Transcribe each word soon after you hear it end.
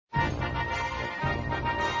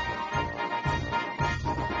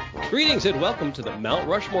Greetings and welcome to the Mount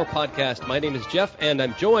Rushmore podcast. My name is Jeff, and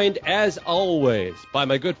I'm joined, as always, by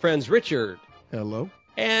my good friends Richard. Hello.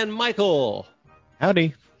 And Michael.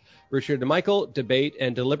 Howdy. Richard and Michael debate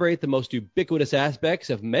and deliberate the most ubiquitous aspects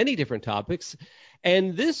of many different topics.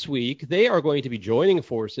 And this week, they are going to be joining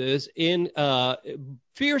forces in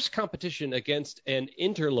fierce competition against an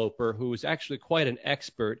interloper who is actually quite an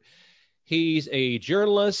expert. He's a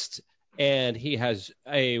journalist, and he has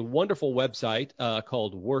a wonderful website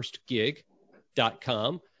called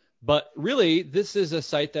worstgig.com. But really, this is a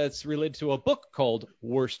site that's related to a book called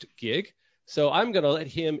Worst Gig. So I'm going to let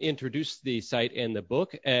him introduce the site and the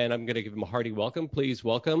book, and I'm going to give him a hearty welcome. Please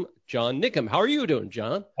welcome John Nickham. How are you doing,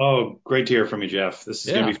 John? Oh, great to hear from you, Jeff. This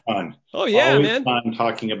is going to be fun. Oh, yeah, always man. Fun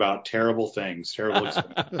talking about terrible things, terrible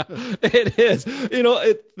experiences. It is. You know,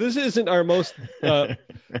 this isn't our most...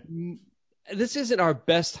 This isn't our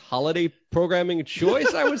best holiday programming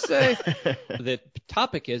choice, I would say. The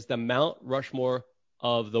topic is the Mount Rushmore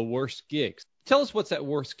of the worst gigs. Tell us what's at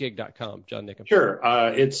worstgig.com, John Nickham. Sure.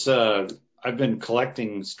 I've been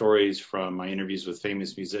collecting stories from my interviews with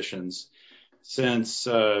famous musicians since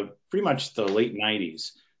pretty much the late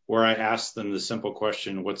 90s, where I asked them the simple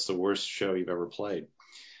question, what's the worst show you've ever played?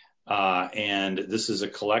 And this is a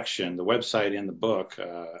collection, the website and the book,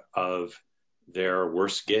 of their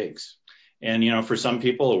worst gigs. And, you know, for some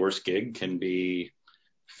people, a worst gig can be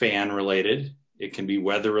fan related. It can be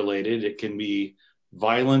weather related. It can be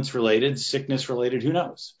violence related, sickness related. Who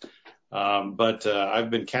knows? But I've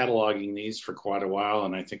been cataloging these for quite a while,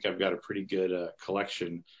 and I think I've got a pretty good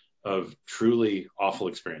collection of truly awful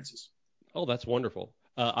experiences. Oh, that's wonderful.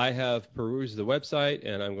 I have perused the website,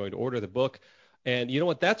 and I'm going to order the book. And you know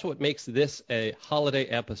what? That's what makes this a holiday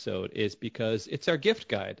episode, is because it's our gift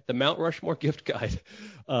guide. The Mount Rushmore gift guide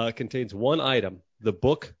contains one item, the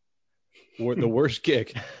book, or the worst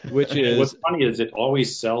gig, which is... What's funny is it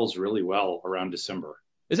always sells really well around December.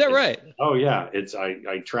 Is that right? Oh, yeah.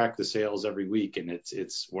 I track the sales every week, and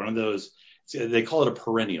it's one of those, they call it a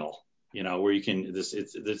perennial, you know, where you can,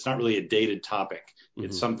 it's not really a dated topic.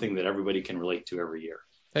 It's something that everybody can relate to every year.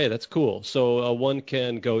 Hey, that's cool. So one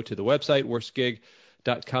can go to the website,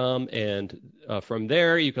 worstgig.com, and from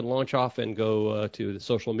there you can launch off and go to the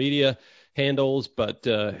social media handles. But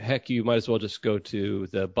heck, you might as well just go to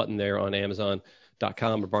the button there on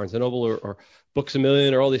Amazon.com or Barnes & Noble or Books A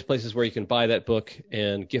Million or all these places where you can buy that book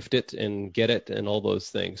and gift it and get it and all those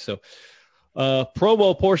things. So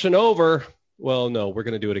promo portion over. Well, no, we're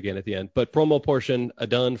going to do it again at the end. But promo portion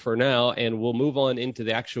done for now, and we'll move on into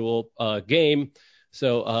the actual game.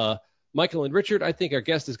 So, Michael and Richard, I think our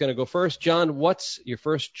guest is going to go first. John, what's your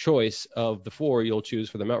first choice of the four you'll choose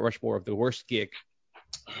for the Mount Rushmore of the worst gig?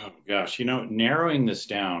 Oh, gosh, you know, narrowing this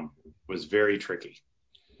down was very tricky.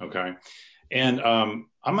 Okay. And I'm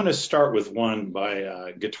going to start with one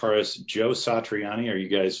by guitarist Joe Satriani. Are you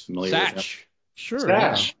guys familiar with him? Sure.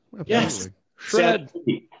 Satch. Yeah, Yes. Shred.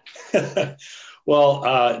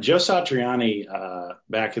 Well, Joe Satriani,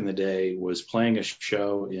 back in the day, was playing a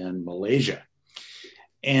show in Malaysia.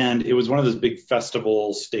 And it was one of those big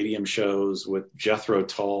festival stadium shows with Jethro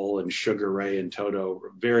Tull and Sugar Ray and Toto, a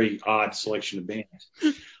very odd selection of bands.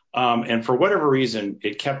 And for whatever reason,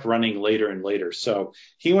 it kept running later and later. So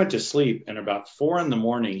he went to sleep, and about 4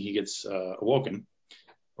 a.m, he gets awoken,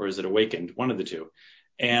 or is it awakened? One of the two.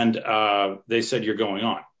 And they said, you're going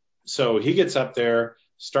on. So he gets up there,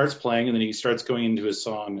 starts playing, and then he starts going into his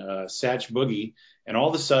song, Satch Boogie. And all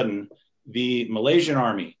of a sudden, the Malaysian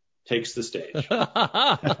army takes the stage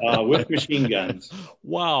with machine guns.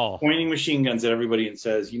 Wow. Pointing machine guns at everybody and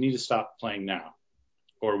says, you need to stop playing now,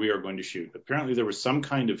 or we are going to shoot. Apparently there was some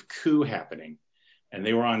kind of coup happening, and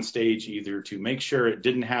they were on stage either to make sure it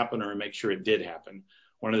didn't happen or make sure it did happen.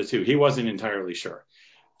 One of the two. He wasn't entirely sure.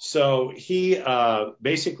 So he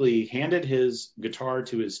basically handed his guitar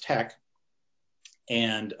to his tech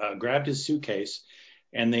and grabbed his suitcase,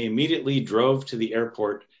 and they immediately drove to the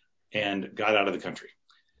airport and got out of the country.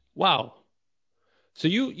 Wow. So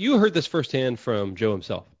you heard this firsthand from Joe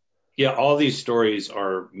himself? Yeah, all these stories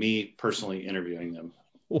are me personally interviewing them.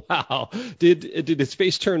 Wow. Did his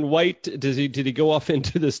face turn white? Did he go off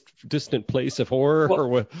into this distant place of horror,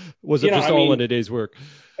 or was it just all in a day's work?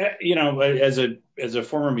 You know, as a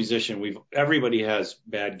former musician, everybody has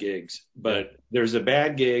bad gigs, but there's a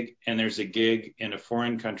bad gig and there's a gig in a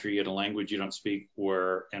foreign country in a language you don't speak,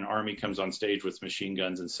 where an army comes on stage with machine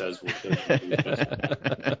guns and says, we'll kill you.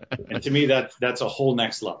 And to me, that's a whole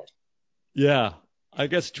next level. Yeah, I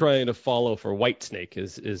guess trying to follow for Whitesnake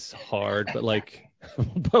is hard, but like,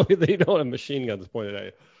 but they don't have machine guns pointed at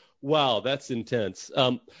you. Wow, that's intense.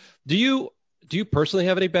 Do you Do you personally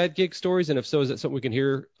have any bad gig stories? And if so, is that something we can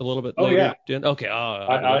hear a little bit Oh later? yeah, Jen? Okay. I would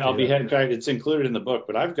love to I'll hear be. that. In fact, it's included in the book,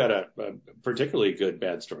 but I've got a particularly good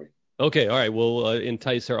bad story. Okay. All right. We'll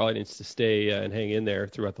entice our audience to stay and hang in there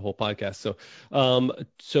throughout the whole podcast.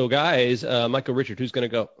 So guys, Michael Richard, who's going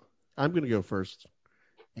to go? I'm going to go first.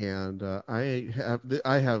 And I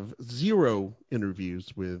have 0 interviews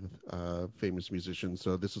with famous musicians,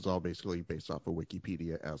 so this is all basically based off of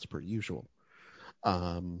Wikipedia as per usual.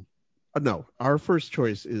 No, our first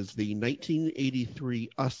choice is the 1983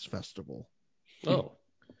 US Festival. Oh.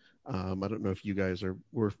 I don't know if you guys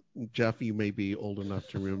were Jeff. You may be old enough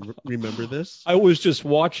to remember this. I was just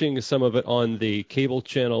watching some of it on the cable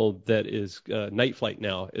channel that is Night Flight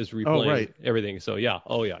now is replaying everything. So yeah,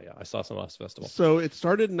 I saw some US Festival. So it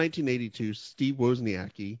started in 1982. Steve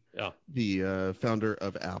Wozniacki, yeah, the founder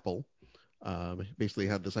of Apple, basically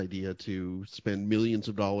had this idea to spend millions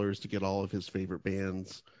of dollars to get all of his favorite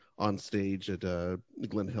bands on stage at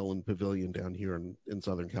Glen Helen Pavilion down here in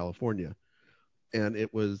Southern California. And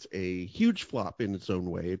it was a huge flop in its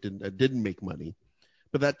own way. It didn't make money,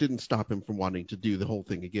 but that didn't stop him from wanting to do the whole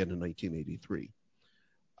thing again in 1983.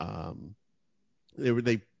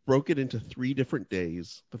 They broke it into 3 different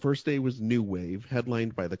days. The first day was New Wave,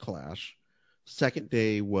 headlined by The Clash. Second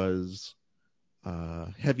day was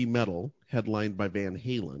Heavy Metal, headlined by Van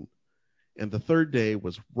Halen. And the third day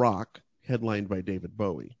was Rock, headlined by David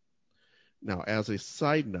Bowie. Now, as a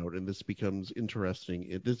side note, and this becomes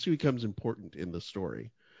interesting, this becomes important in the story.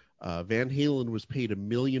 Van Halen was paid $1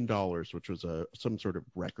 million, which was some sort of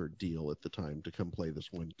record deal at the time, to come play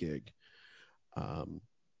this one gig.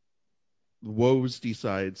 Woz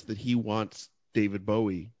decides that he wants David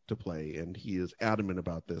Bowie to play, and he is adamant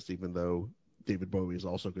about this, even though David Bowie is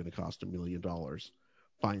also going to cost $1 million.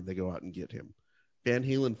 Fine, they go out and get him. Van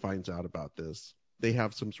Halen finds out about this. They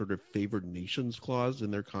have some sort of favored nations clause in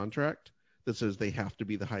their contract that says they have to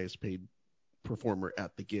be the highest paid performer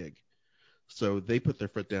at the gig. So they put their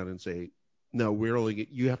foot down and say, no,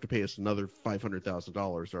 you have to pay us another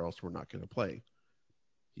 $500,000 or else we're not going to play.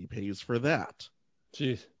 He pays for that.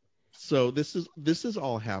 Jeez. So this is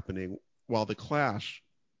all happening while the Clash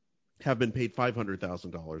have been paid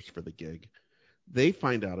 $500,000 for the gig. They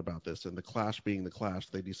find out about this, and the Clash being the Clash,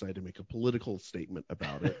 they decide to make a political statement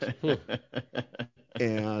about it.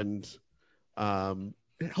 And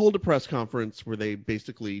hold a press conference where they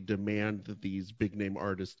basically demand that these big name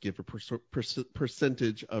artists give a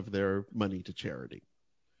percentage of their money to charity.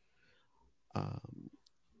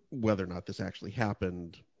 Whether or not this actually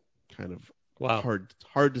happened, kind of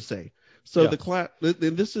hard to say. So the Clash,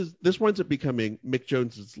 this winds up becoming Mick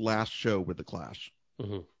Jones's last show with the Clash.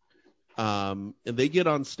 Mm-hmm. And they get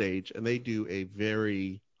on stage and they do a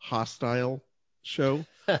very hostile show.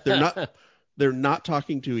 They're not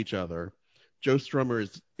talking to each other. Joe Strummer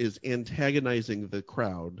is antagonizing the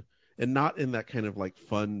crowd, and not in that kind of like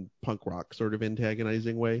fun punk rock sort of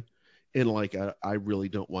antagonizing way, in like I really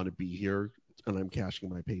don't want to be here and I'm cashing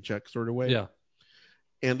my paycheck sort of way. Yeah.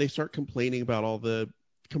 And they start complaining about all the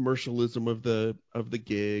commercialism of the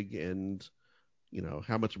gig and, you know,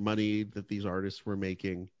 how much money that these artists were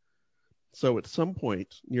making. So at some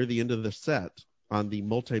point near the end of the set, on the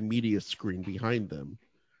multimedia screen behind them,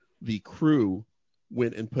 the crew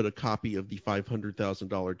went and put a copy of the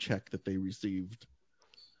 $500,000 check that they received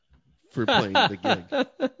for playing the gig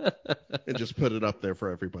and just put it up there for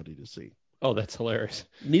everybody to see. Oh, that's hilarious.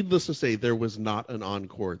 Needless to say, there was not an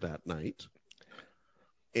encore that night.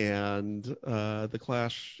 And the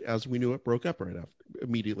Clash, as we knew it, broke up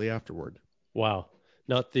immediately afterward. Wow.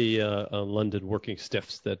 Not the London working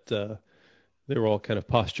stiffs that they were all kind of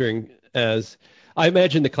posturing as. I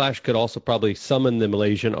imagine the Clash could also probably summon the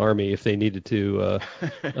Malaysian army if they needed to,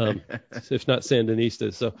 if not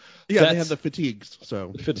Sandinistas. So yeah, they had the fatigues.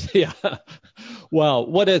 So yeah.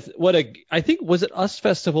 Wow. I think, was it US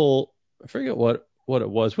Festival? I forget what it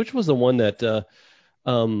was. Which was the one that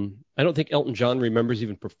I don't think Elton John remembers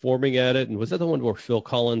even performing at it. And was that the one where Phil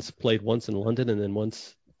Collins played once in London and then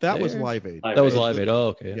once? That was Live Aid. That was Live Aid. Oh,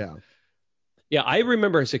 okay. Yeah. Yeah, I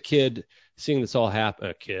remember as a kid seeing this all happen.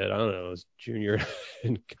 I don't know, I was junior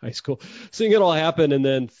in high school, seeing it all happen and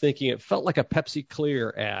then thinking it felt like a Pepsi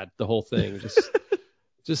Clear ad, the whole thing.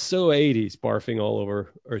 Just so 80s, barfing all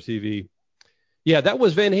over our TV. Yeah, that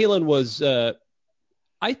was Van Halen was,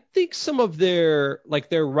 I think some of their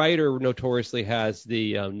writer notoriously has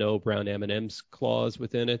the no brown M&Ms clause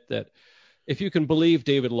within it, that if you can believe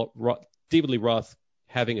David Lee Roth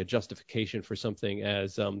having a justification for something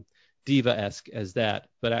as diva-esque as that,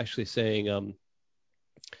 but actually saying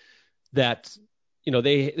that, you know,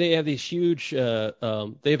 they have these huge they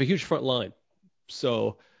have a huge front line.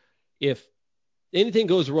 So if anything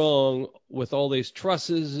goes wrong with all these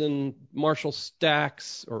trusses and Marshall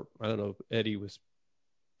stacks, or I don't know, Eddie was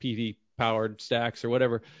PV powered stacks or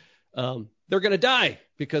whatever, they're going to die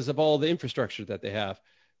because of all the infrastructure that they have.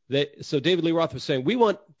 So David Lee Roth was saying, we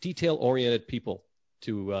want detail-oriented people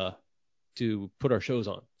to put our shows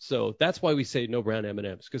on. So that's why we say no brown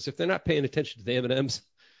M&Ms, because if they're not paying attention to the M&Ms,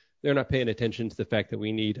 they're not paying attention to the fact that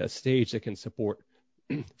we need a stage that can support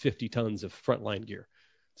 50 tons of frontline gear.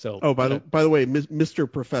 So, by the way,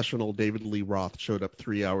 Mr. Professional David Lee Roth showed up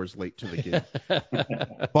 3 hours late to the gig.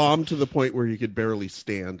 Bombed to the point where he could barely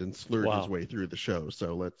stand and slurred his way through the show.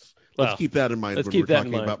 So let's keep that in mind when we're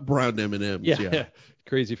talking about brown M&Ms. Yeah.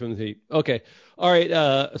 Crazy from the heat. Okay. All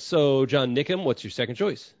right. So John Nickham, what's your second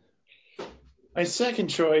choice? My second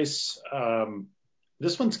choice,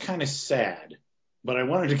 this one's kind of sad, but I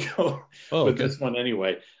wanted to go with this one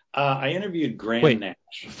anyway. I interviewed Graham Nash.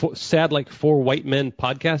 Sad like four white men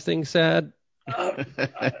podcasting sad?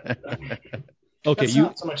 Okay, that's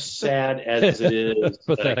not so much sad as it is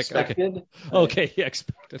pathetic. Expected. Okay,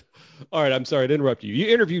 expected. All right, I'm sorry to interrupt you.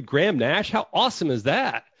 You interviewed Graham Nash. How awesome is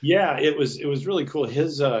that? Yeah, it was really cool.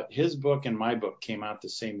 His book and my book came out the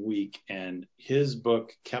same week, and his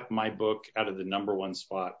book kept my book out of the #1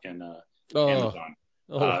 spot in Amazon.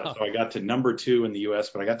 Wow. So I got to #2 in the U.S.,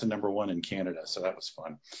 but I got to #1 in Canada, so that was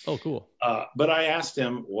fun. Oh, cool. But I asked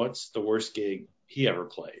him what's the worst gig he ever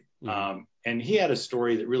played. Mm-hmm. And he had a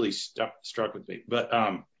story that really struck with me. But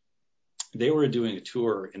they were doing a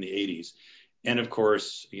tour in the 80s. And, of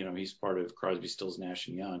course, he's part of Crosby, Stills, Nash &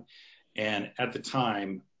 Young. And at the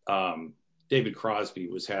time, David Crosby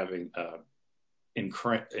was having an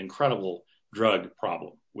incredible drug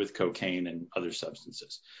problem with cocaine and other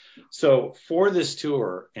substances. So for this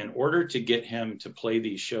tour, in order to get him to play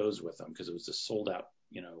these shows with them, because it was a sold out,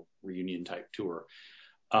 reunion type tour,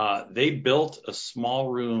 they built a small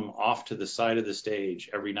room off to the side of the stage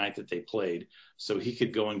every night that they played so he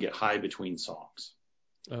could go and get high between songs.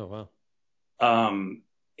 Oh, wow.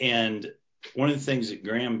 And one of the things that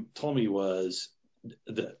Graham told me was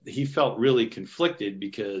that he felt really conflicted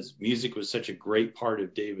because music was such a great part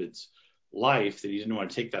of David's life that he didn't want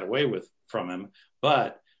to take that away from him.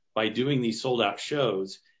 But by doing these sold out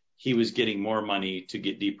shows, he was getting more money to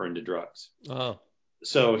get deeper into drugs. Oh.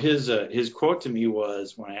 So his quote to me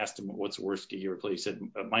was, when I asked him what's the worst gig you ever played, he said,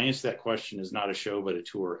 my answer to that question is not a show, but a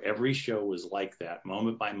tour. Every show was like that,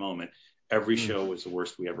 moment by moment. Every show was the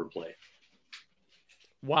worst we ever played.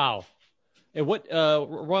 Wow. And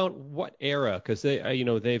around what era? Because they've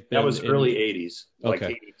been. That was early 80s, like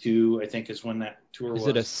okay. 82, I think is when that tour was. Is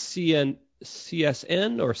it a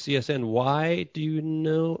CSN or CSNY? Do you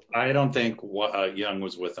know? I don't think Young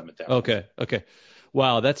was with them at that point. Okay.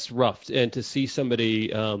 Wow, that's rough. And to see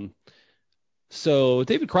somebody, so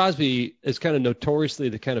David Crosby is kind of notoriously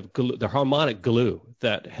the kind of glue, the harmonic glue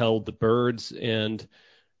that held the Byrds and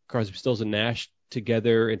Crosby, Stills and Nash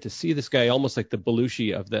together. And to see this guy almost like the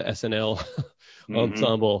Belushi of the SNL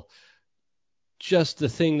ensemble, just the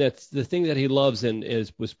thing that he loves and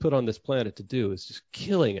was put on this planet to do is just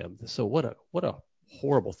killing him. So what a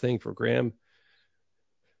horrible thing for Graham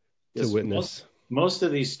to witness. Most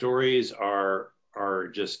of these stories are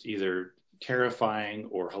just either terrifying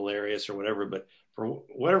or hilarious or whatever, but for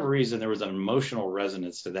whatever reason, there was an emotional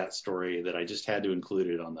resonance to that story that I just had to include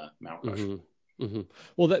it on the Mount Rushmore. Mm-hmm. Mm-hmm.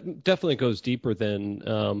 Well, that definitely goes deeper than,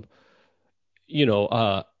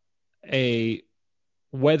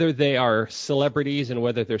 whether they are celebrities and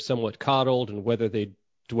whether they're somewhat coddled and whether they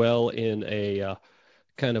dwell in a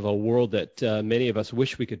kind of a world that many of us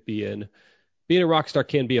wish we could be in. Being a rock star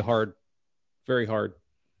can be a very hard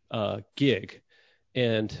gig.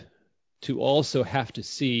 And to also have to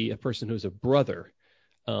see a person who's a brother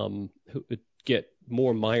who would get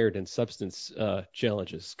more mired in substance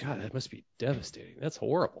challenges. God, that must be devastating. That's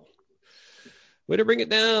horrible. Way to bring it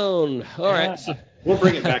down. All right. So, we'll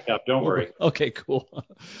bring it back up. Don't worry. Okay, cool.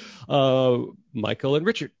 Michael and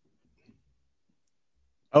Richard.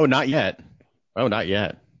 Oh, not yet. Oh. Going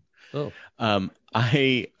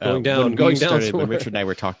down. When Richard and I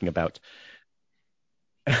were talking about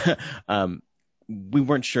we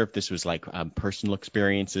weren't sure if this was like personal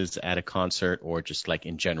experiences at a concert or just like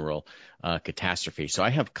in general catastrophe. So I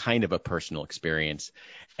have kind of a personal experience,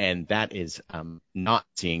 and that is not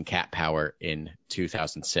seeing Cat Power in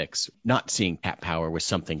 2006. Not seeing Cat Power was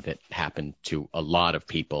something that happened to a lot of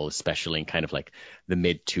people, especially in kind of like the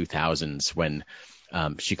mid 2000s when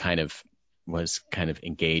she was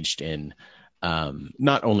engaged in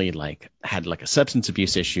not only like had like a substance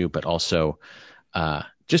abuse issue, but also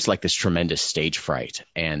just like this tremendous stage fright.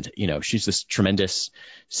 And, she's this tremendous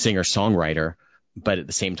singer-songwriter, but at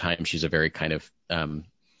the same time, she's a very kind of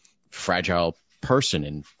fragile person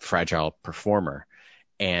and fragile performer.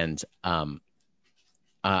 And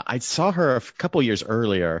I saw her a couple years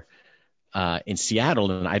earlier in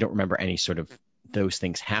Seattle, and I don't remember any sort of those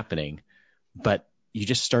things happening. But you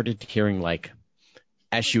just started hearing, like,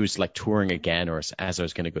 as she was like touring again, or as I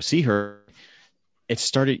was going to go see her, you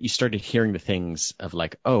started hearing the things of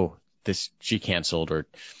like, oh, she canceled, or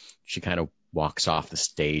she kind of walks off the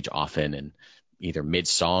stage often, and either mid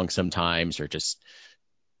song sometimes, or just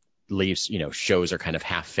leaves, shows are kind of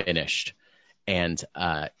half finished. And,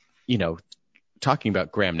 talking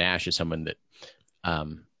about Graham Nash as someone that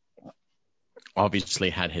obviously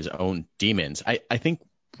had his own demons, I think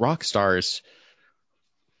rock stars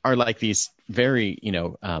are like these very,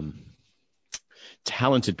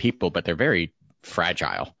 talented people, but they're very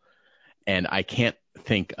fragile. And I can't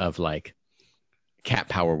think of like Cat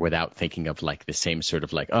Power without thinking of like the same sort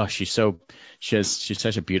of like, oh, she's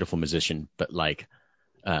such a beautiful musician, but like,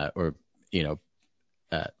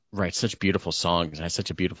 writes such beautiful songs and has such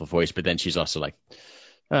a beautiful voice, but then she's also like,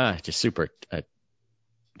 just super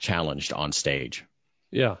challenged on stage.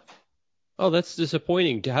 Yeah. Oh, that's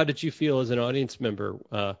disappointing. How did you feel as an audience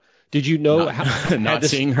member? Did you know not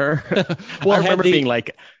seeing her? Well, I remember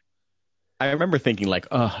thinking like,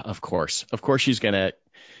 oh, of course she's gonna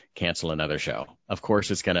cancel another show. Of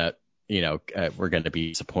course it's gonna, we're gonna be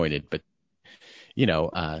disappointed. But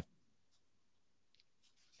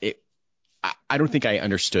I don't think I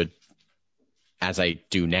understood as I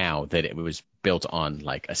do now that it was built on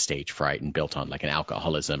like a stage fright and built on like an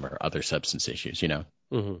alcoholism or other substance issues.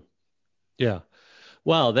 Mm-hmm. Yeah.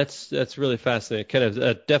 Wow, that's really fascinating. Kind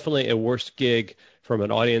of definitely a worse gig from an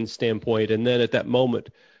audience standpoint. And then at that moment,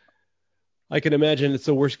 I can imagine it's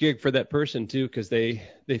the worst gig for that person too, because they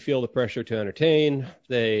feel the pressure to entertain.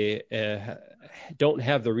 They don't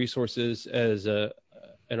have the resources as an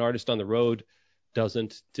artist on the road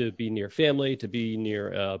doesn't, to be near family, to be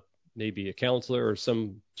near maybe a counselor or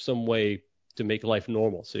some way to make life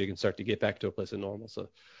normal, so you can start to get back to a place of normal. So,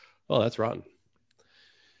 oh, that's rotten.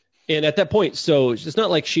 And at that point, so it's not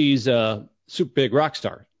like she's a super big rock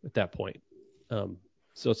star at that point.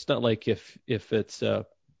 So it's not like if it's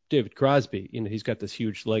David Crosby, he's got this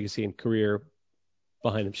huge legacy and career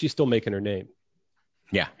behind him. She's still making her name.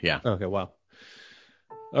 Yeah. Okay, wow.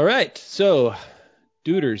 All right, so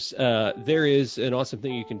Duders, there is an awesome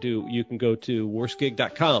thing you can do. You can go to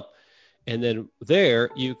worstgig.com, and then there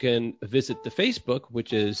you can visit the Facebook,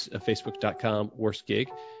 which is facebook.com worstgig.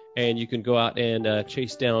 And you can go out and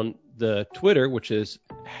chase down the Twitter, which is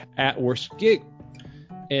 @worstgig.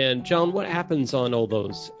 And John, what happens on all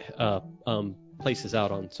those places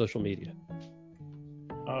out on social media?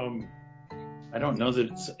 I don't know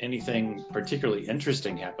that it's anything particularly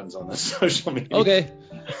interesting happens on the social media. Okay,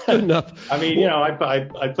 good enough. I mean,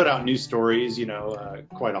 I put out news stories,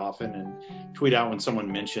 quite often, and tweet out when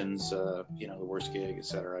someone mentions, the worst gig, et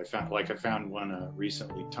cetera. I found one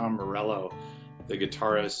recently, Tom Morello, the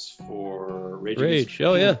guitarist for Rage.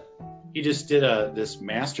 Oh yeah. He just did this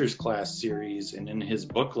master's class series, and in his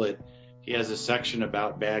booklet, he has a section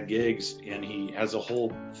about bad gigs, and he has a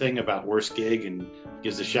whole thing about worst gig, and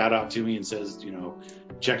gives a shout out to me and says,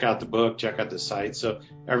 check out the book, check out the site. So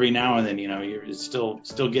every now and then, you're still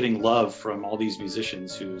getting love from all these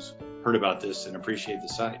musicians who's heard about this and appreciate the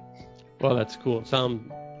site. Well, that's cool.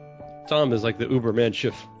 Tom is like the Ubermensch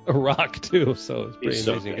of rock too, so it's pretty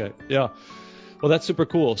amazing guy. Yeah. Well, that's super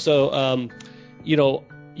cool. So,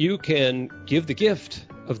 you can give the gift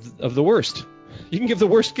of the worst. You can give the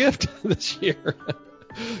worst gift this year.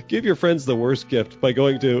 Give your friends the worst gift by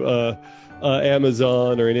going to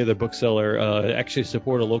Amazon or any other bookseller. Actually,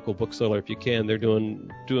 support a local bookseller if you can. They're doing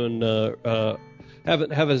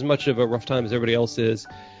have as much of a rough time as everybody else is,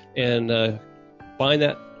 and buying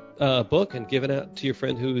that book and giving it to your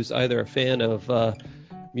friend who's either a fan of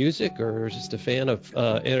music or just a fan of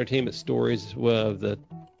entertainment stories of the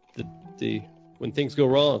when things go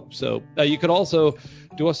wrong. So you could also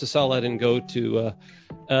do us a solid and go to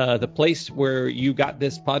the place where you got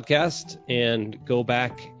this podcast and go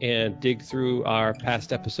back and dig through our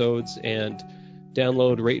past episodes and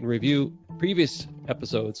download, rate, and review previous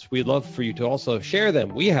episodes. We'd love for you to also share them.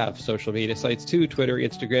 We have social media sites too, Twitter,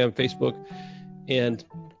 Instagram, Facebook, and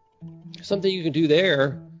something you can do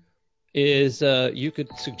there is you could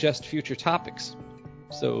suggest future topics.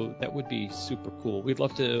 So that would be super cool. We'd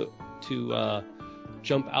love to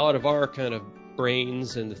jump out of our kind of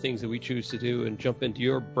brains and the things that we choose to do and jump into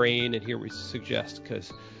your brain and hear what we suggest,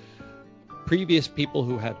 because previous people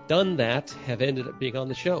who have done that have ended up being on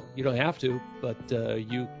the show. You don't have to, but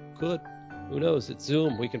you could. Who knows? It's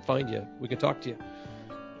Zoom. We can find you. We can talk to you.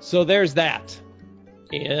 So there's that.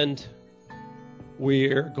 And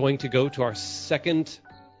We're going to go to our second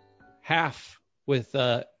half with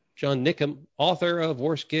John Nickham, author of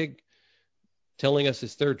Worst Gig, telling us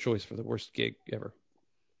his third choice for the worst gig ever.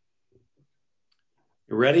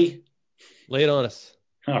 You ready? Lay it on us.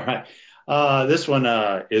 All right. This one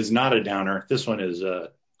is not a downer. This one is,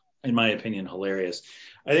 in my opinion, hilarious.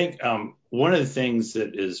 I think one of the things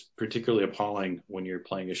that is particularly appalling when you're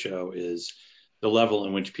playing a show is the level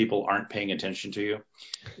in which people aren't paying attention to you.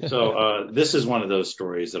 So this is one of those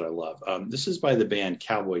stories that I love. This is by the band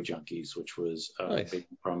Cowboy Junkies, which was Nice.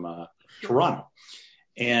 from Toronto.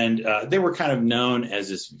 And they were kind of known as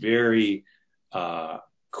this very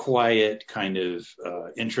quiet, kind of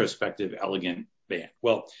introspective, elegant band.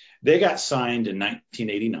 Well, they got signed in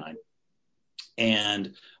 1989,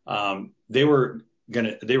 and they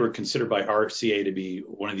were considered by RCA to be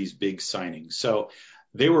one of these big signings. So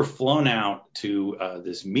they were flown out to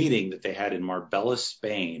this meeting that they had in Marbella,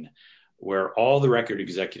 Spain, where all the record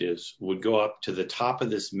executives would go up to the top of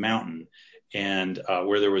this mountain, and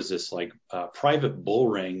where there was this like private bull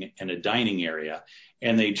ring and a dining area,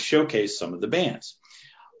 and they'd showcase some of the bands.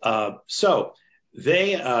 So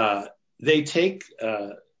they take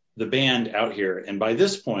the band out here, and by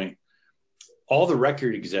this point, all the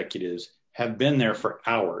record executives have been there for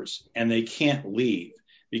hours, and they can't leave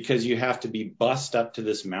because you have to be bussed up to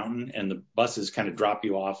this mountain, and the buses kind of drop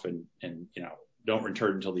you off and don't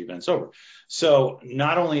return until the event's over. So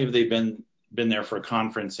not only have they been there for a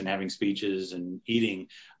conference and having speeches and eating,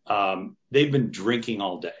 they've been drinking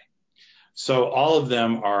all day. So all of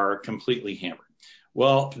them are completely hammered.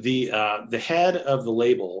 Well, the head of the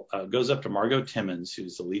label goes up to Margot Timmons,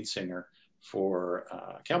 who's the lead singer for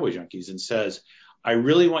Cowboy Junkies, and says, "I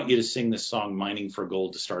really want you to sing this song, Mining for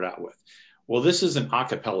Gold, to start out with." Well, this is an a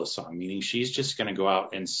cappella song, meaning she's just going to go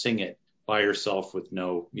out and sing it by herself with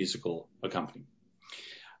no musical accompaniment.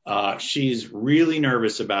 She's really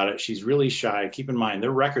nervous about it. She's really shy. Keep in mind,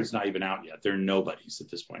 their record's not even out yet. They're nobodies at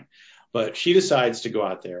this point. But she decides to go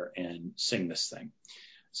out there and sing this thing.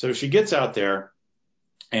 So she gets out there,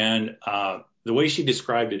 and the way she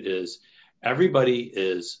described it is everybody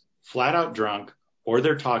is flat out drunk, or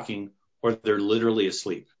they're talking, or they're literally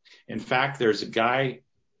asleep. In fact, there's a guy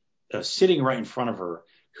sitting right in front of her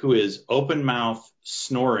who is open mouth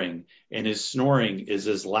snoring, and his snoring is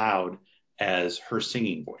as loud as her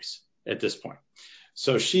singing voice at this point.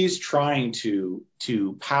 So she's trying to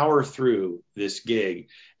power through this gig,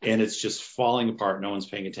 and it's just falling apart. No one's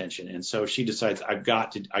paying attention. And so she decides, I've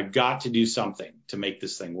got to do something to make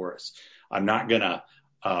this thing worse. I'm not gonna,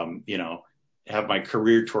 have my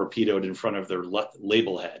career torpedoed in front of their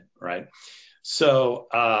label head, right?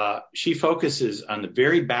 So she focuses on the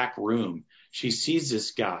very back room. She sees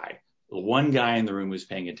this guy, the one guy in the room who's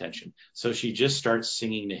paying attention. So she just starts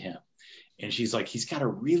singing to him. And she's like, he's got a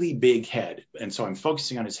really big head. And so I'm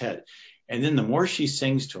focusing on his head. And then the more she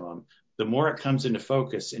sings to him, the more it comes into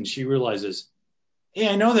focus. And she realizes, hey,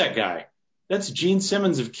 I know that guy. That's Gene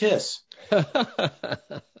Simmons of Kiss.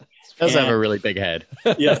 Does have a really big head.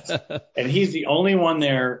 Yes. And he's the only one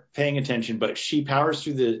there paying attention, but she powers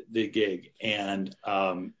through the gig. And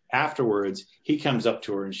afterwards, he comes up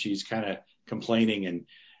to her, and she's kind of complaining.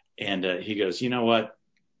 And he goes, you know what?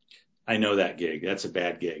 I know that gig. That's a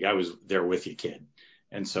bad gig. I was there with you, kid.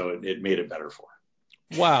 And so it made it better for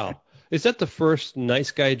her. Wow. Is that the first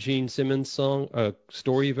Nice Guy Gene Simmons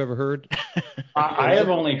story you've ever heard? I have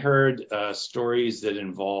only heard stories that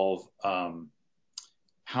involve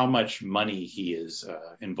how much money he is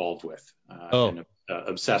involved with and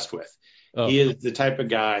obsessed with. Oh. He is the type of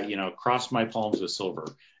guy, cross my palms with silver.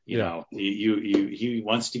 He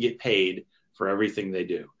wants to get paid for everything they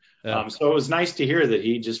do. Yeah. So it was nice to hear that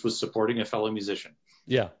he just was supporting a fellow musician.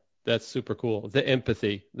 Yeah, that's super cool. The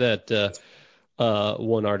empathy that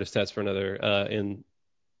one artist has for another, and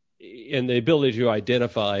the ability to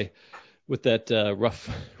identify with that rough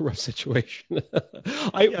situation.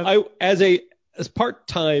 I as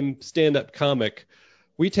part-time stand-up comic,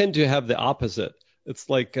 we tend to have the opposite. It's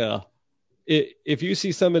like if you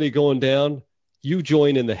see somebody going down, you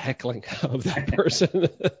join in the heckling of that person.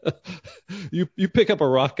 You pick up a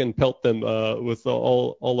rock and pelt them with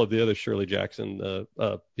all of the other Shirley Jackson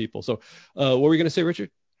people. So what were you going to say, Richard?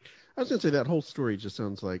 I was going to say that whole story just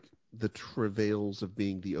sounds like the travails of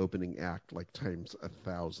being the opening act, like times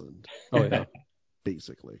 1,000. Oh yeah,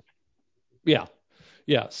 basically. Yeah.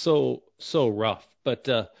 So rough, but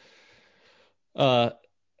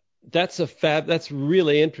that's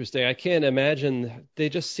really interesting. I can't imagine. They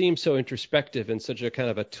just seem so introspective in such a kind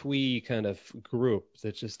of a twee kind of group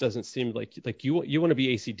that just doesn't seem like you want to be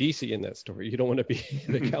AC/DC in that story. You don't want to be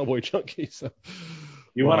the Cowboy Junkie. So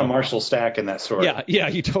You want a Marshall Stack in that story. Yeah,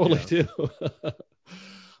 you totally do.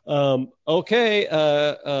 Okay.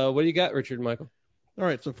 What do you got, Richard and Michael? All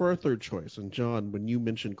right, so for our third choice, and John, when you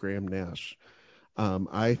mentioned Graham Nash,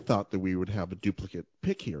 I thought that we would have a duplicate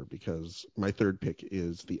pick here because my third pick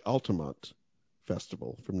is the Altamont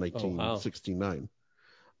Festival from 1969.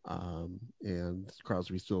 And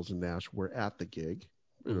Crosby, Stills, and Nash were at the gig,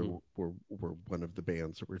 were one of the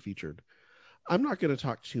bands that were featured. I'm not going to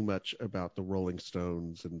talk too much about the Rolling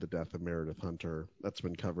Stones and the death of Meredith Hunter. That's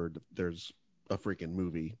been covered. There's a freaking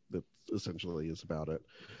movie that essentially is about it.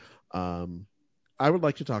 I would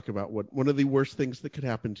like to talk about one of the worst things that could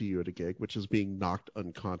happen to you at a gig, which is being knocked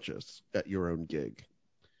unconscious at your own gig,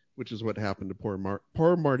 which is what happened to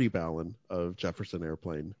poor Marty Balin of Jefferson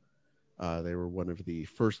Airplane. They were one of the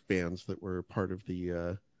first bands that were part of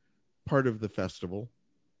the festival.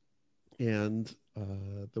 And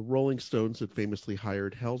the Rolling Stones had famously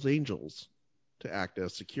hired Hell's Angels to act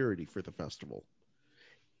as security for the festival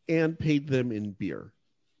and paid them in beer,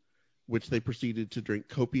 which they proceeded to drink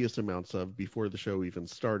copious amounts of before the show even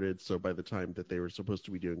started. So by the time that they were supposed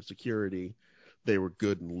to be doing security, they were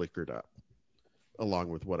good and liquored up, along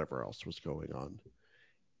with whatever else was going on.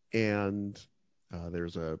 And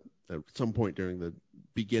there's at some point during the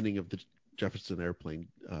beginning of the Jefferson Airplane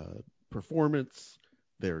performance,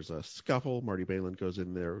 there's a scuffle. Marty Balin goes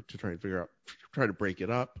in there to try to break it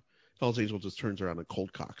up. Hell's Angel just turns around and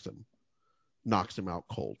cold cocks him, knocks him out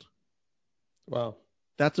cold. Wow.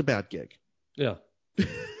 That's a bad gig. Yeah.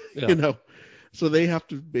 So they have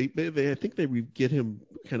to, I think they get him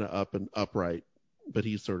kind of up and upright, but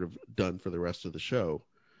he's sort of done for the rest of the show.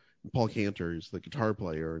 And Paul Cantor is the guitar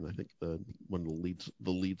player, and I think the lead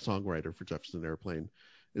songwriter for Jefferson Airplane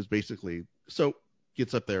is basically, so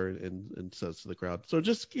gets up there and says to the crowd, so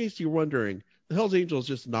just in case you're wondering, the Hells Angels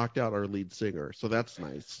just knocked out our lead singer, so that's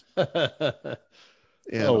nice.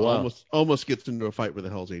 And almost gets into a fight with the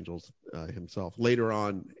Hells Angels himself. Later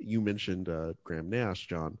on, you mentioned Graham Nash,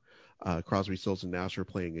 John. Crosby, Stills, and Nash are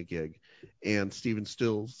playing a gig, and Stephen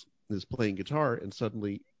Stills is playing guitar and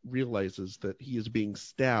suddenly realizes that he is being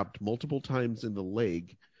stabbed multiple times in the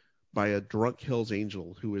leg by a drunk Hells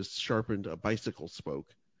Angel who has sharpened a bicycle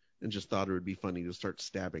spoke and just thought it would be funny to start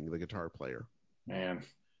stabbing the guitar player. Man.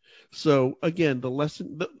 So again, the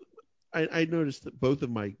lesson, I noticed that both of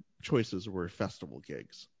my choices were festival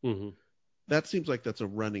gigs. Mm-hmm. That seems like that's a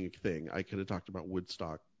running thing. I could have talked about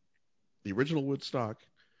Woodstock, the original Woodstock,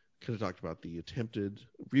 could have talked about the attempted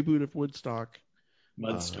reboot of Woodstock.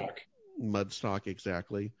 Mudstock,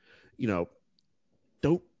 exactly.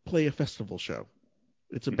 Don't play a festival show.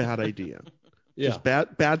 It's a bad idea. Yeah. Just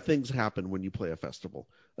bad things happen when you play a festival,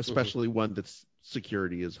 especially one that's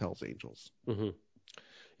security is Hells Angels. Mm-hmm.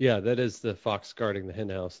 Yeah, that is the fox guarding the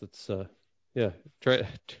henhouse. That's try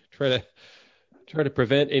to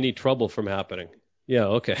prevent any trouble from happening. Yeah,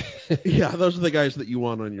 okay. Yeah, those are the guys that you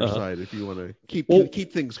want on your side if you want to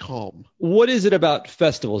keep things calm. What is it about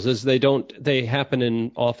festivals? Is they happen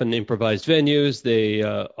in often improvised venues. They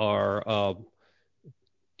are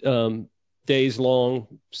days long.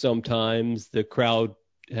 Sometimes the crowd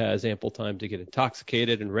has ample time to get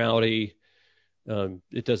intoxicated and rowdy.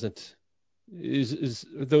 It doesn't.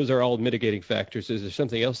 Those are all mitigating factors. Is there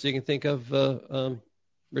something else you can think of,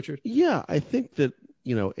 Richard? Yeah, I think that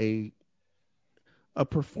a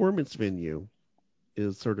performance venue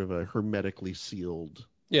is sort of a hermetically sealed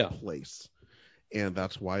place, and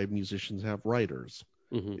that's why musicians have writers.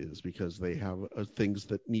 Is because they have things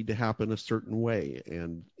that need to happen a certain way,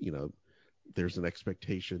 and there's an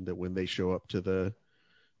expectation that when they show up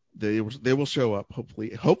they will show up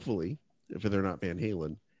hopefully if they're not Van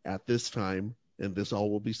Halen at this time, and this all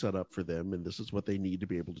will be set up for them, and this is what they need to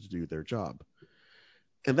be able to do their job.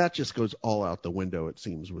 And that just goes all out the window, it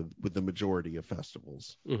seems, with the majority of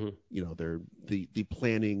festivals. The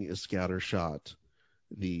planning is scattershot.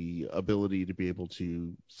 The ability to be able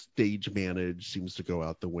to stage manage seems to go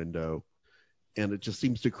out the window, and it just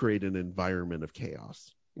seems to create an environment of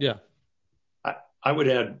chaos. Yeah. I would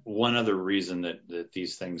add one other reason that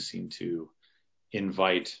these things seem to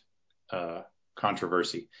invite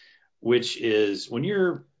controversy, which is when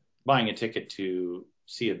you're buying a ticket to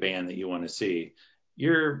see a band that you want to see,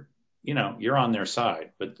 you're on their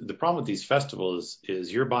side. But the problem with these festivals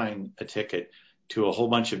is you're buying a ticket to a whole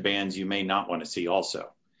bunch of bands you may not want to see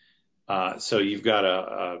also. So you've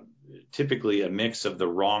got typically a mix of the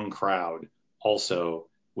wrong crowd also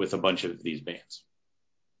with a bunch of these bands.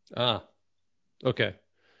 Okay.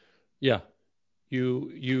 Yeah.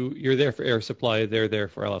 You're there for Air Supply. They're there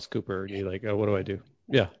for Alice Cooper. And you're like, oh, what do I do?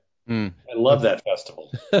 Yeah. I love that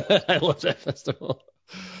festival. I love that festival.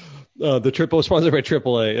 The triple sponsored by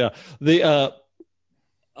AAA. Yeah.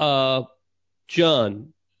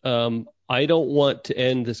 John, I don't want to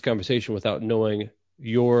end this conversation without knowing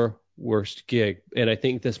your worst gig, and I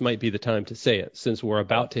think this might be the time to say it since we're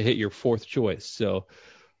about to hit your fourth choice. So,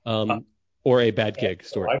 or a bad gig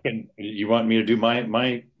So story. you want me to do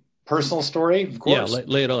my personal story? Of Yeah, course.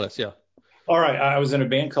 lay it on us. Yeah. All right. I was in a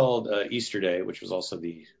band called Easter Day, which was also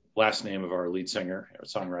the last name of our lead singer, or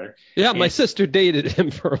songwriter. Yeah, my And, sister dated him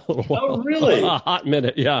for a little while. oh, really? A hot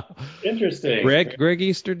minute. Yeah. Interesting. Greg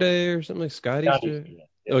Easterday or something like Scott Scott Easter. Easter Day, yes.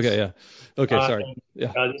 Okay, yeah. Okay, sorry. And,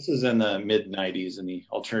 Yeah. this is in the mid 90s in the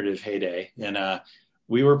alternative heyday. And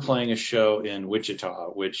we were playing a show in Wichita,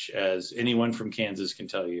 which, as anyone from Kansas can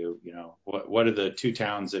tell you, what are the two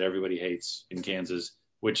towns that everybody hates in Kansas?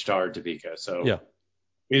 Wichita or Topeka. So Yeah.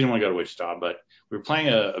 we didn't want to go to Wichita, but we were playing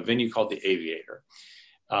a venue called the Aviator,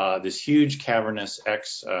 this huge cavernous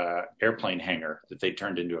airplane hangar that they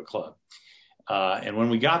turned into a club. And when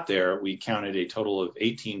we got there, we counted a total of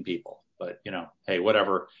 18 people. But, hey,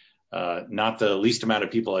 whatever. Not the least amount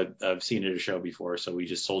of people I've seen at a show before, so we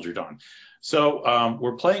just soldiered on. So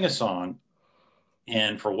we're playing a song,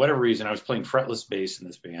 and for whatever reason, I was playing fretless bass in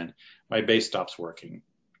this band. My bass stops working.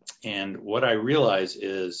 And what I realize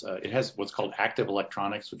is it has what's called active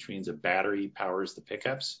electronics, which means a battery powers the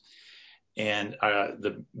pickups. And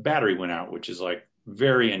the battery went out, which is like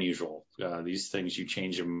very unusual. These things, you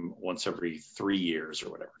change them once every 3 years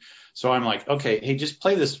or whatever. So I'm like, okay, hey, just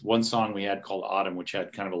play this one song we had called Autumn, which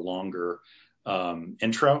had kind of a longer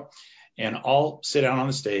intro. And I'll sit down on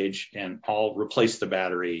the stage and I'll replace the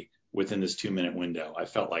battery within this 2-minute window. I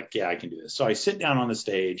felt like, yeah, I can do this. So I sit down on the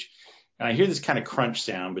stage and I hear this kind of crunch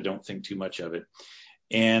sound, but don't think too much of it.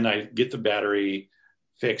 And I get the battery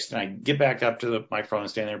fixed and I get back up to the microphone and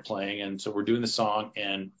stand there playing. And so we're doing the song,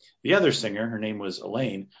 and the other singer, her name was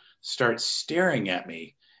Elaine, starts staring at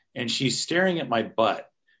me, and she's staring at my butt.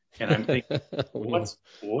 And I'm thinking,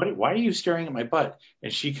 why are you staring at my butt?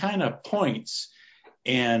 And she kind of points,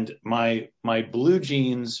 and my blue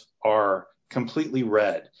jeans are completely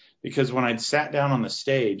red because when I'd sat down on the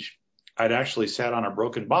stage, I'd actually sat on a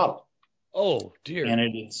broken bottle. Oh, dear. And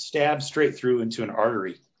it had stabbed straight through into an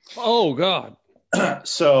artery. Oh, God.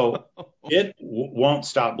 So it won't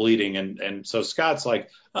stop bleeding. And so Scott's like,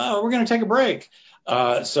 oh, we're going to take a break.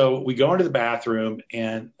 So we go into the bathroom,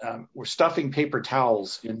 and we're stuffing paper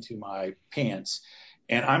towels into my pants.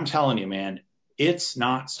 And I'm telling you, man, it's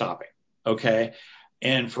not stopping. Okay.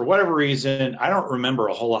 And for whatever reason, I don't remember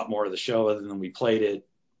a whole lot more of the show other than we played it.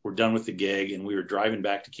 We're done with the gig, and we were driving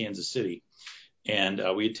back to Kansas City. And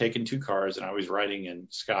we had taken 2 cars, and I was riding in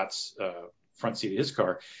Scott's front seat of his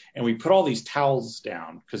car. And we put all these towels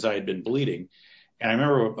down because I had been bleeding. And I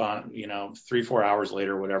remember, 3-4 hours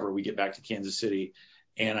later, whatever, we get back to Kansas City,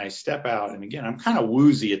 and I step out. And again, I'm kind of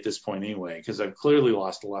woozy at this point anyway, because I've clearly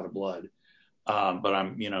lost a lot of blood. But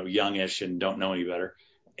I'm, youngish and don't know any better.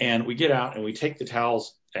 And we get out and we take the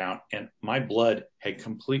towels down, and my blood had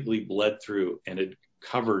completely bled through and had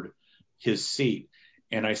covered his seat.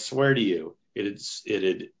 And I swear to you, it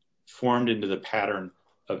had formed into the pattern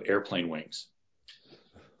of airplane wings.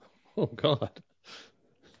 Oh, God.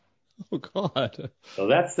 Oh, God. So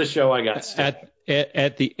that's the show I got stuck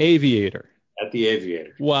at the Aviator. At the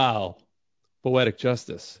Aviator. Wow. Poetic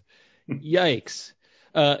justice. Yikes.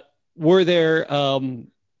 Were there,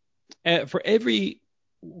 for every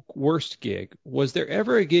worst gig, was there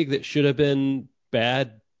ever a gig that should have been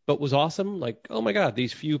bad but was awesome? Like, oh my God,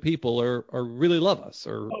 these few people are really love us.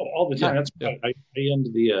 Or all the time. Yeah, That's yeah. why I end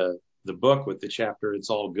the book with the chapter "It's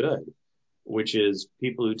All Good," which is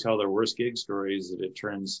people who tell their worst gig stories that it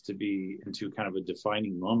turns to be into kind of a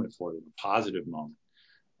defining moment for them, a positive moment.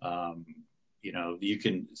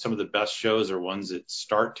 Some of the best shows are ones that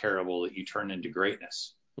start terrible that you turn into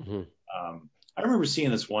greatness. Mm-hmm. I remember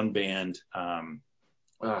seeing this one band. Can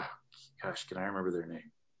I remember their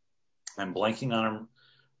name? I'm blanking on them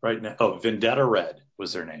right now. Oh, Vendetta Red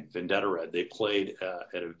was their name. Vendetta Red. They played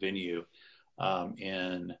at a venue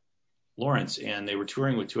in Lawrence, and they were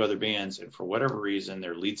touring with 2 other bands. And for whatever reason,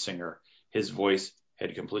 their lead singer, his voice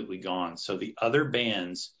had completely gone. So the other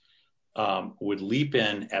bands would leap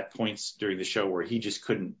in at points during the show where he just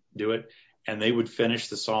couldn't do it. And they would finish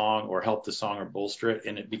the song or help the song or bolster it.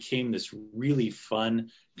 And it became this really fun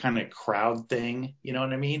kind of crowd thing. You know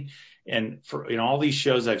what I mean? And for all these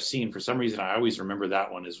shows I've seen, for some reason, I always remember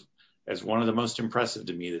that one as one of the most impressive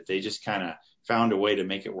to me, that they just kind of found a way to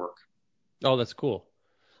make it work. Oh, that's cool.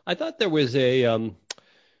 I thought there was I don't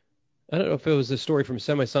know if it was a story from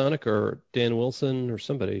Semisonic or Dan Wilson or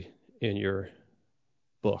somebody in your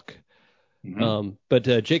book Mm-hmm. But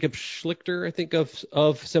Jacob Schlichter, I think of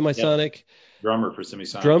Semisonic. Yep. Drummer for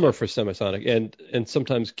Semisonic. Drummer for Semisonic, and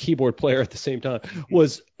sometimes keyboard player at the same time,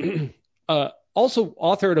 was also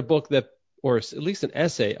authored a book that, or at least an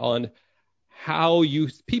essay on how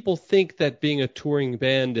people think that being a touring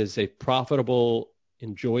band is a profitable,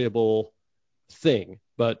 enjoyable thing.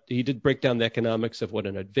 But he did break down the economics of what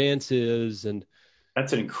an advance is, and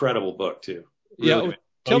that's an incredible book too. Really yeah,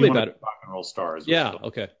 tell me about it. Rock and Roll Stars. Yeah,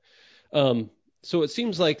 okay. So it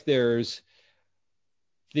seems like there's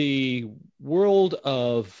the world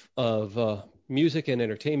of music and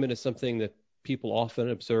entertainment is something that people often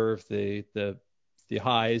observe, the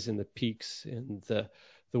highs and the peaks and the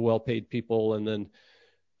well-paid people, and then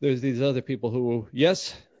there's these other people who,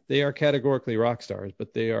 yes, they are categorically rock stars,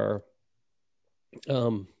 but they are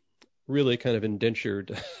really kind of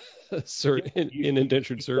indentured in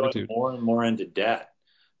indentured servitude. More and more into debt.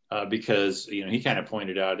 Because, he kind of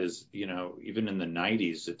pointed out even in the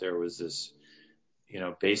 90s that there was this,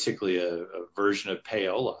 basically a version of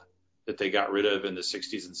payola that they got rid of in the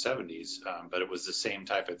 60s and 70s. But it was the same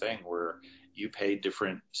type of thing where you paid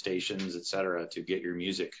different stations, et cetera, to get your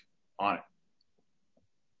music on it.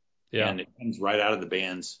 Yeah. And it comes right out of the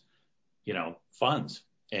band's, funds.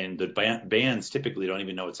 And the bands typically don't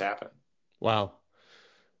even know what's happening. Wow.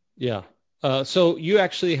 Yeah. So you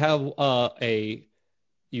actually have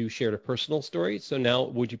you shared a personal story. So now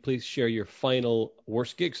would you please share your final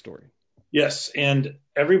worst gig story? Yes. And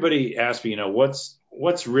everybody asked me,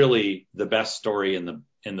 what's really the best story in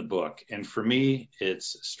the book? And for me,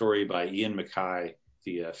 it's a story by Ian MacKaye,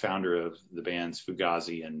 the founder of the bands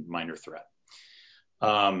Fugazi and Minor Threat.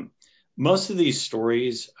 Most of these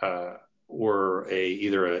stories were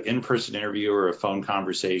either an in-person interview or a phone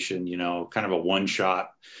conversation, kind of a one-shot.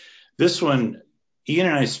 This one, Ian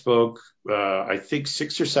and I spoke, I think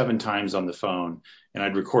 6 or 7 times on the phone, and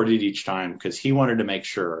I'd recorded each time because he wanted to make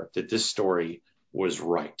sure that this story was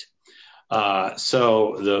right.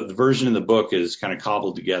 So the version in the book is kind of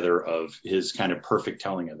cobbled together of his kind of perfect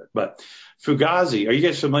telling of it. But Fugazi, are you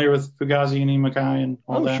guys familiar with Fugazi and Ian MacKaye and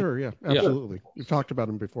all that? Oh, sure, yeah, absolutely. Yeah. You've talked about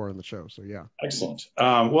him before on the show, so yeah. Excellent.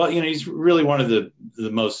 Well, he's really one of the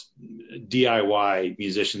most DIY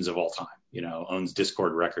musicians of all time. Owns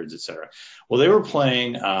Discord Records, etc. Well, they were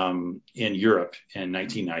playing in Europe in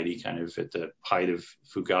 1990, kind of at the height of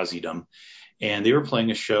Fugazidom, and they were playing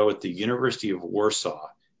a show at the University of Warsaw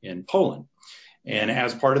in Poland. And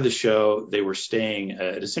as part of the show, they were staying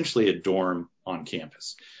at essentially a dorm on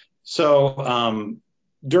campus. So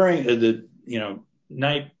during the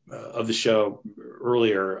night of the show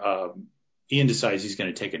earlier, Ian decides he's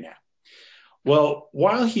going to take a nap. Well,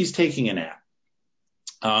 while he's taking a nap,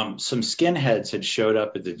 some skinheads had showed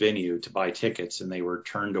up at the venue to buy tickets and they were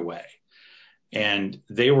turned away. And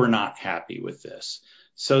they were not happy with this.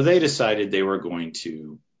 So they decided they were going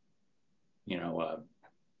to,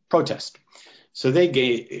 protest. So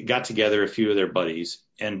they got together a few of their buddies,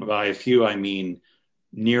 and by a few, I mean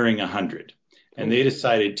nearing 100. And they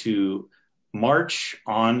decided to march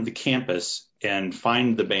on the campus and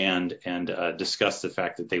find the band and discuss the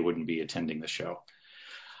fact that they wouldn't be attending the show.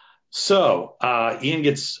 So Ian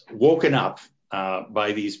gets woken up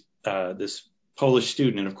by this Polish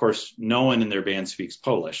student, and of course, no one in their band speaks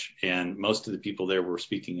Polish, and most of the people there were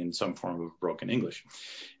speaking in some form of broken English,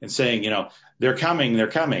 and saying, they're coming,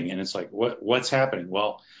 and it's like, what's happening?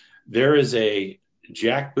 Well, there is a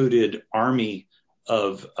jackbooted army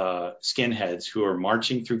of skinheads who are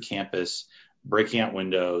marching through campus, breaking out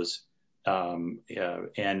windows,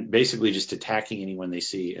 and basically just attacking anyone they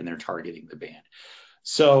see, and they're targeting the band.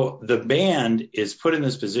 So the band is put in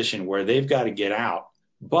this position where they've got to get out,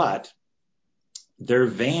 but their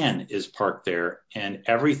van is parked there and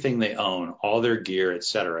everything they own, all their gear, et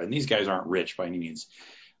cetera, and these guys aren't rich by any means,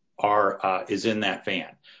 is in that van.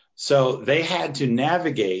 So they had to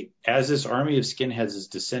navigate as this army of skinheads is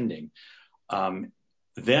descending,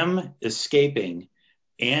 them escaping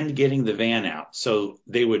and getting the van out. So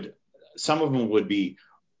some of them would be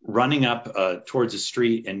running up towards a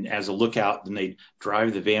street, and as a lookout, then they'd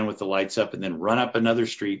drive the van with the lights up and then run up another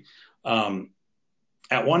street.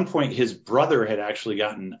 At one point, his brother had actually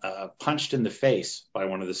gotten punched in the face by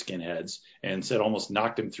one of the skinheads and said almost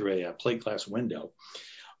knocked him through a plate glass window.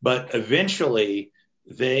 But eventually,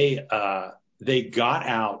 they got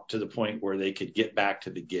out to the point where they could get back to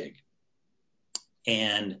the gig.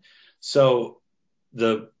 And so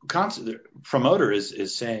the promoter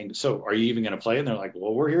is saying, so are you even going to play? And they're like,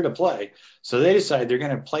 well, we're here to play. So they decide they're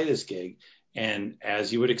going to play this gig. And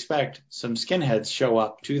as you would expect, some skinheads show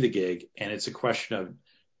up to the gig, and it's a question of,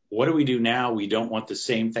 what do we do now? We don't want the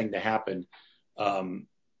same thing to happen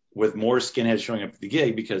with more skinheads showing up at the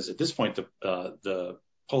gig, because at this point the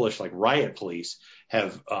Polish like riot police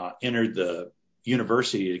have entered the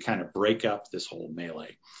university to kind of break up this whole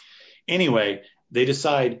melee. Anyway, they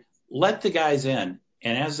decide, let the guys in,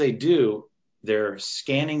 and as they do, they're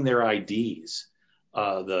scanning their IDs,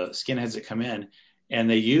 the skinheads that come in, and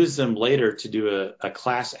they use them later to do a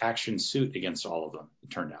class action suit against all of them, it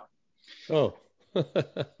turned out. Oh.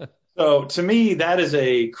 So to me, that is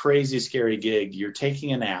a crazy, scary gig. You're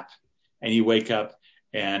taking a nap and you wake up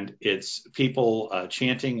and it's people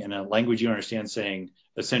chanting in a language you understand, saying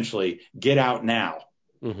essentially, get out now.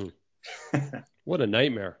 Mm-hmm. What a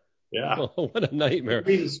nightmare. Yeah. Oh, what a nightmare.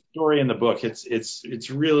 Read the story in the book. It's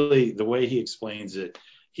really, the way he explains it,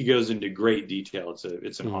 he goes into great detail.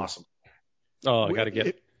 It's an awesome. Oh, I got to get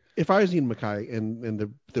it. If I was Ian MacKaye and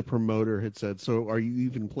the promoter had said, so are you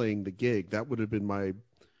even playing the gig? That would have been my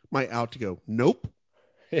out to go. Nope.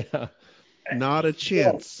 Yeah. Not a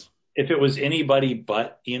chance. If it was anybody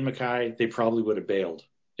but Ian MacKaye, they probably would have bailed.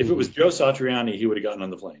 If it was Joe Satriani, he would have gotten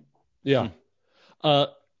on the plane. Yeah.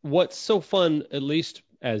 What's so fun, at least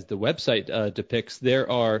as the website depicts, there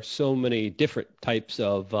are so many different types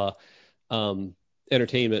of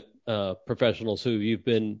entertainment professionals who you've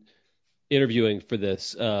been interviewing for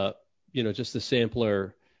this. Just the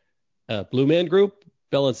sampler, Blue Man Group,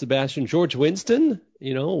 Bell and Sebastian, George Winston,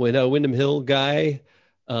 Windham Hill guy.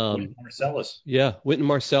 Wynton Marsalis. Yeah, Wynton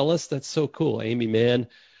Marsalis. That's so cool. Amy Mann.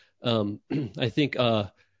 I think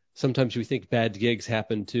sometimes we think bad gigs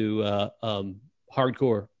happen to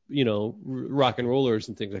hardcore, rock and rollers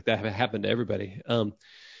and things like that. Have happened to everybody.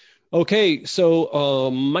 Okay,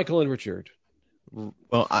 so Michael and Richard.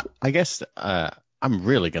 Well, I guess I'm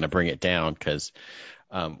really going to bring it down because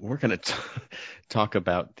we're going to talk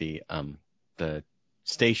about the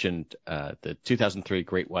station, the 2003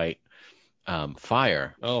 Great White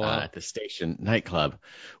fire at the station nightclub,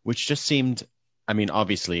 which just seemed,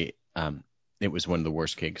 obviously it was one of the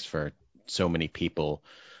worst gigs for so many people.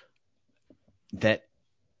 That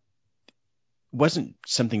wasn't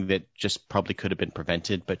something that just probably could have been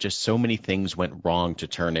prevented, but just so many things went wrong to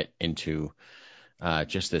turn it into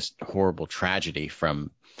just this horrible tragedy,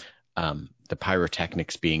 from the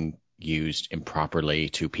pyrotechnics being used improperly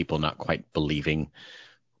to people not quite believing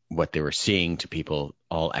what they were seeing, to people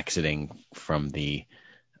all exiting from the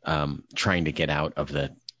trying to get out of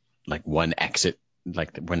the one exit,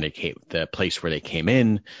 when they came, the place where they came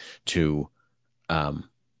in, to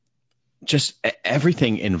just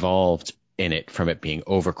everything involved in it, from it being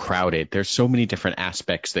overcrowded. There's so many different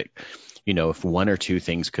aspects that, if one or two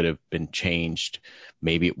things could have been changed,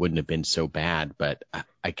 maybe it wouldn't have been so bad. But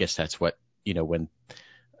I guess that's what, when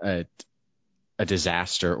a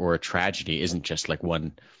disaster or a tragedy isn't just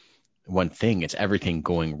one thing, it's everything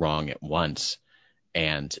going wrong at once.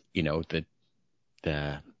 And,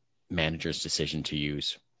 the manager's decision to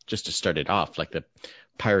use, just to start it off, the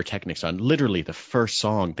pyrotechnics on literally the first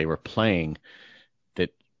song they were playing,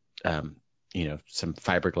 that, some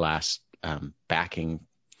fiberglass backing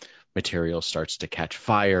material starts to catch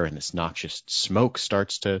fire, and this noxious smoke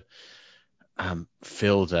starts to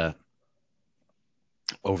fill the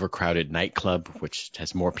overcrowded nightclub, which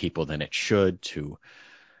has more people than it should, to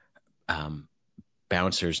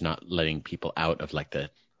bouncers not letting people out of the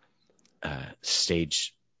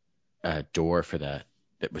stage door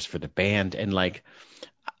that was for the band. And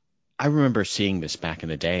I remember seeing this back in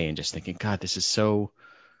the day and just thinking, God, this is so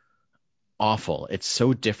awful. It's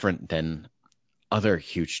so different than other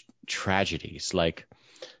huge tragedies.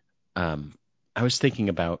 I was thinking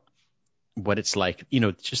about what it's like,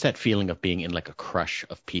 just that feeling of being in a crush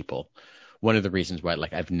of people. One of the reasons why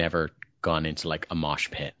I've never gone into a mosh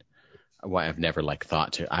pit, why I've never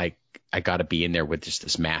thought to, I got to be in there with just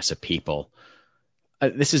this mass of people.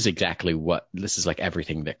 This is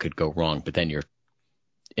everything that could go wrong, but then you're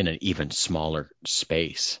in an even smaller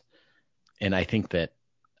space. And I think that,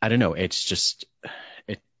 I don't know, it's just,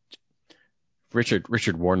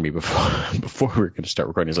 Richard warned me before we were going to start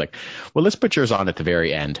recording. He's like, well, let's put yours on at the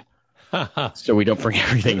very end so we don't bring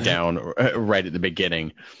everything down right at the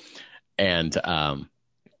beginning. And I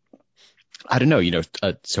don't know,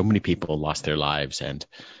 so many people lost their lives, and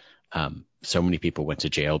so many people went to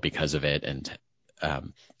jail because of it. And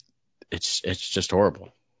it's just horrible.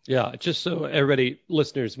 Yeah, just so everybody,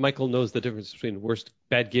 listeners, Michael knows the difference between worst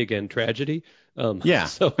bad gig and tragedy. Yeah.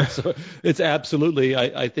 So it's absolutely,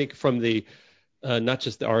 I think, from the not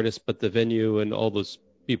just the artist, but the venue and all those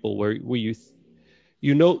people where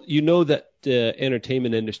you know that the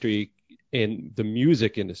entertainment industry and the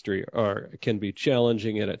music industry can be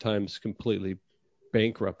challenging and at times completely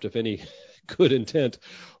bankrupt of any good intent.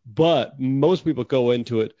 But most people go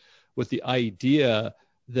into it with the idea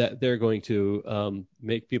that they're going to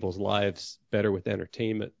make people's lives better with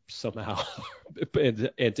entertainment somehow,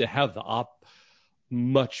 and to have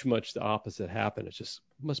much the opposite happen. It just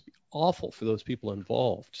must be awful for those people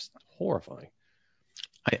involved. Just horrifying.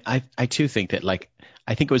 I too think that, like,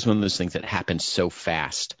 I think it was one of those things that happened so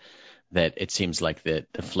fast that it seems like the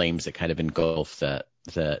flames that kind of engulfed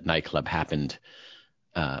the nightclub happened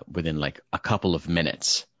within like a couple of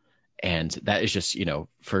minutes. And that is just,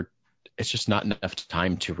 it's just not enough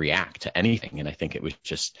time to react to anything. And I think it was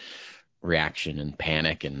just reaction and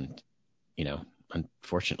panic. And,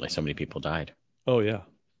 unfortunately, so many people died. Oh, yeah.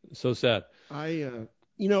 So sad. I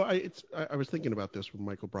was thinking about this when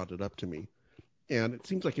Michael brought it up to me. And it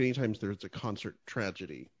seems like anytime there's a concert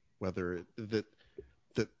tragedy, whether that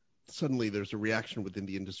suddenly there's a reaction within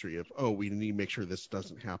the industry of, oh, we need to make sure this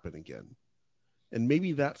doesn't happen again. And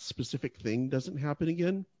maybe that specific thing doesn't happen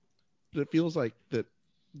again, but it feels like that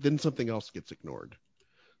then something else gets ignored.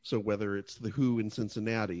 So whether it's the Who in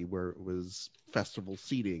Cincinnati, where it was festival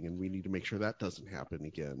seating and we need to make sure that doesn't happen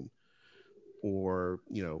again, or,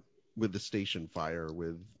 with the station fire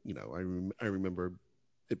I remember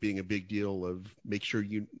it being a big deal of make sure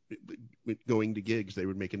going to gigs, they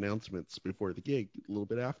would make announcements before the gig, a little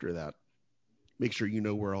bit after that, make sure you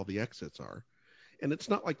know where all the exits are. And it's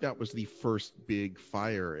not like that was the first big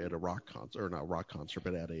fire at a rock concert, or not rock concert,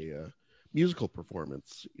 but at a musical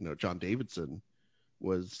performance. John Davidson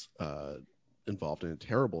was involved in a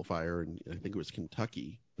terrible fire, and I think it was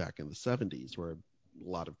Kentucky back in the 70s, where a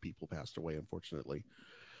lot of people passed away, unfortunately.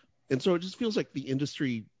 And so it just feels like the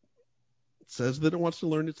industry says that it wants to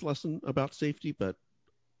learn its lesson about safety, but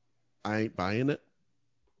I ain't buying it.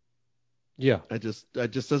 Yeah. It just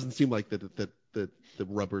doesn't seem like that the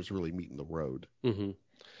rubber's really meeting the road. Mm-hmm.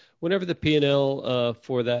 Whenever the P&L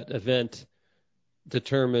for that event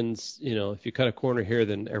determines, if you cut a corner here,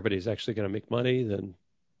 then everybody's actually going to make money, then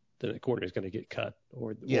a corner is going to get cut.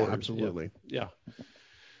 Absolutely.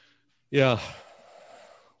 Yeah.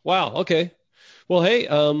 Wow. Okay. Well, hey.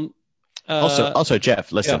 Also,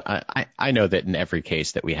 Jeff, listen. Yeah. I know that in every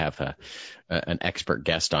case that we have an expert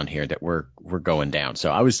guest on here, that we're going down.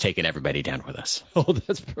 So I was taking everybody down with us. Oh,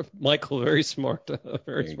 that's Michael. Very smart.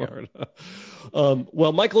 Very smart.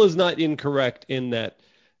 Well, Michael is not incorrect in that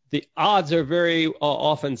the odds are very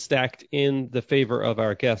often stacked in the favor of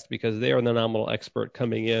our guest, because they are the nominal expert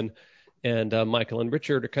coming in, and Michael and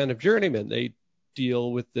Richard are kind of journeymen. They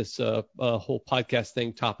deal with this whole podcast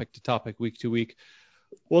thing, topic to topic, week to week.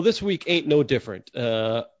 Well, this week ain't no different.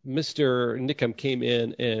 Mr. Nickum came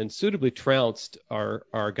in and suitably trounced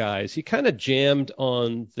our guys. He kind of jammed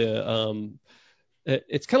on the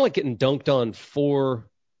it's kind of like getting dunked on 4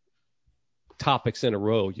 topics in a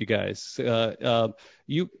row, you guys.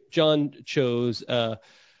 You, John, chose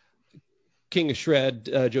King of Shred,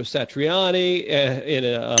 Joe Satriani, in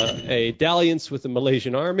a dalliance with the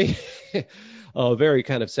Malaysian army. A very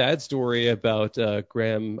kind of sad story about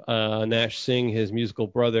Graham Nash Singh, his musical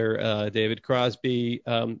brother, David Crosby,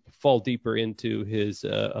 fall deeper into his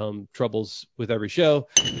troubles with every show.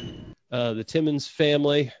 The Timmons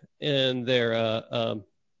family and their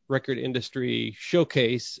record industry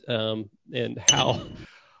showcase, and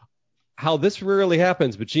how this rarely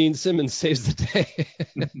happens, but Gene Simmons saves the day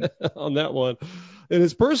on that one. And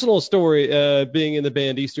his personal story, being in the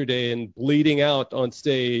band Easter Day and bleeding out on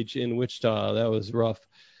stage in Wichita, that was rough.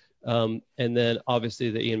 And then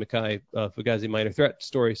obviously the Ian MacKaye Fugazi Minor Threat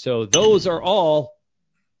story. So those are all,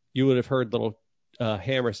 you would have heard little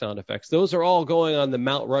hammer sound effects. Those are all going on the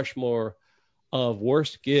Mount Rushmore of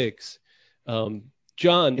worst gigs.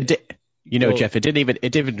 John, Jeff, it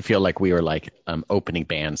didn't feel like we were like opening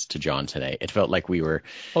bands to John today. It felt like we were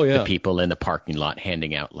the people in the parking lot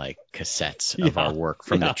handing out like cassettes of our work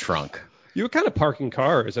from the trunk. You were kind of parking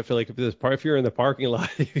cars. I feel like if you're in the parking lot,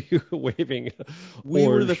 you were waving. We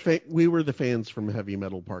were the fans from Heavy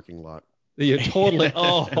Metal parking lot. You totally.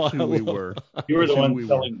 Oh, that's who we were. You were the one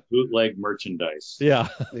selling bootleg merchandise. Yeah,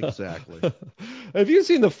 exactly. Have you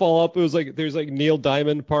seen the follow up? It was like there's like Neil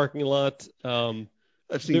Diamond parking lot.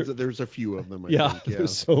 I've seen there's a few of them. I think. They're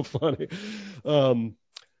so funny.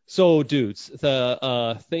 So, dudes,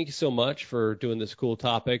 thank you so much for doing this cool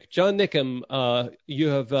topic. John Nickum, you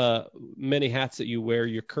have many hats that you wear.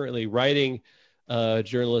 You're currently writing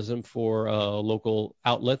journalism for local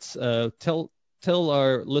outlets. Tell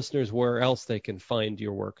our listeners where else they can find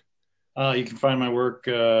your work. You can find my work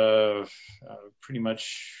pretty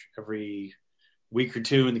much every week or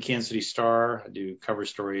two in the Kansas City Star. I do cover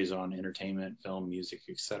stories on entertainment, film, music,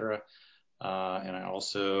 etc. And I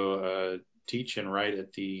also teach and write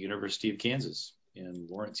at the University of Kansas in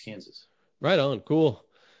Lawrence, Kansas. Right on. Cool.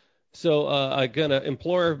 So I'm going to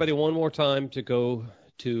implore everybody one more time to go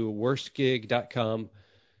to worstgig.com,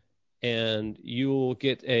 and you'll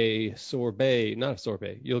get a sorbet, not a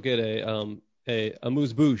sorbet. You'll get a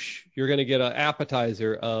amuse-bouche. You're going to get an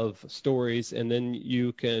appetizer of stories, and then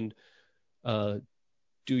you can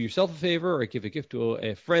do yourself a favor or give a gift to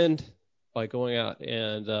a friend by going out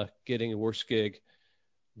and getting Worst Gig,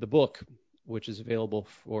 the book, which is available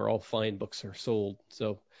where all fine books are sold.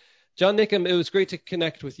 So, John Nickum, it was great to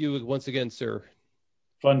connect with you once again, sir.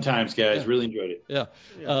 Fun times, guys. Yeah. Really enjoyed it. Yeah.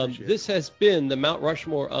 This has been the Mount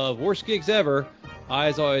Rushmore of Worst Gigs Ever. I,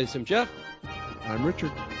 as always, am Jeff. I'm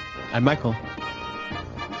Richard. I'm Michael.